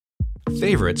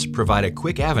Favorites provide a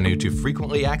quick avenue to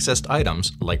frequently accessed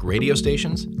items like radio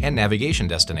stations and navigation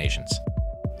destinations.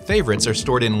 Favorites are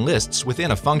stored in lists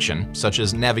within a function such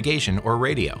as navigation or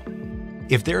radio.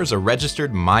 If there is a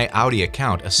registered My Audi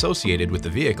account associated with the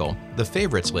vehicle, the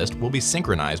Favorites list will be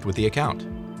synchronized with the account.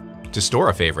 To store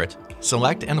a favorite,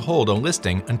 select and hold a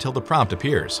listing until the prompt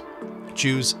appears.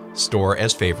 Choose Store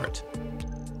as Favorite.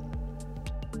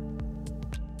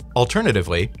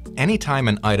 Alternatively, anytime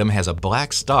an item has a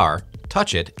black star,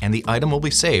 touch it and the item will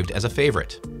be saved as a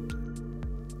favorite.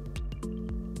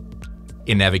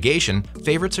 In navigation,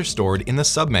 favorites are stored in the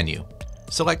submenu.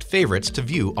 Select Favorites to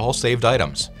view all saved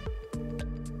items.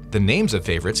 The names of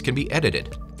favorites can be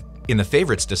edited. In the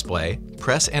Favorites display,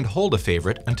 press and hold a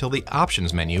favorite until the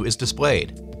Options menu is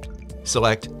displayed.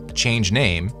 Select Change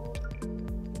Name,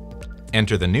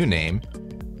 enter the new name,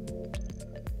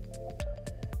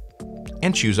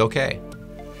 and choose OK.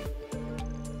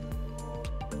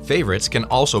 Favorites can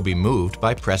also be moved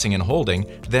by pressing and holding,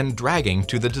 then dragging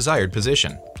to the desired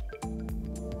position.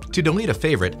 To delete a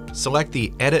favorite, select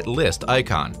the Edit List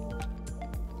icon.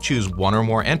 Choose one or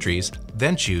more entries,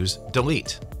 then choose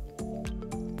Delete.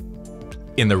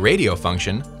 In the radio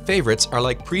function, favorites are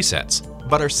like presets,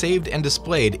 but are saved and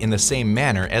displayed in the same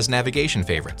manner as navigation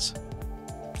favorites.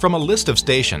 From a list of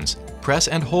stations, press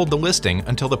and hold the listing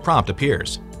until the prompt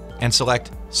appears, and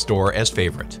select Store as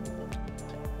Favorite.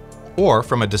 Or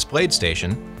from a displayed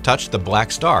station, touch the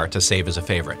black star to save as a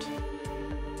favorite.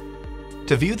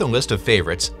 To view the list of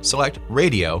favorites, select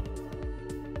Radio,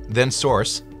 then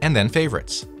Source, and then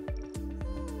Favorites.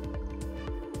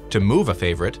 To move a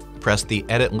favorite, press the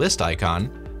Edit List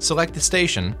icon, select the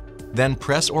station, then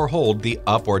press or hold the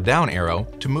up or down arrow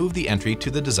to move the entry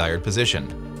to the desired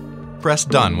position. Press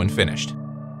Done when finished.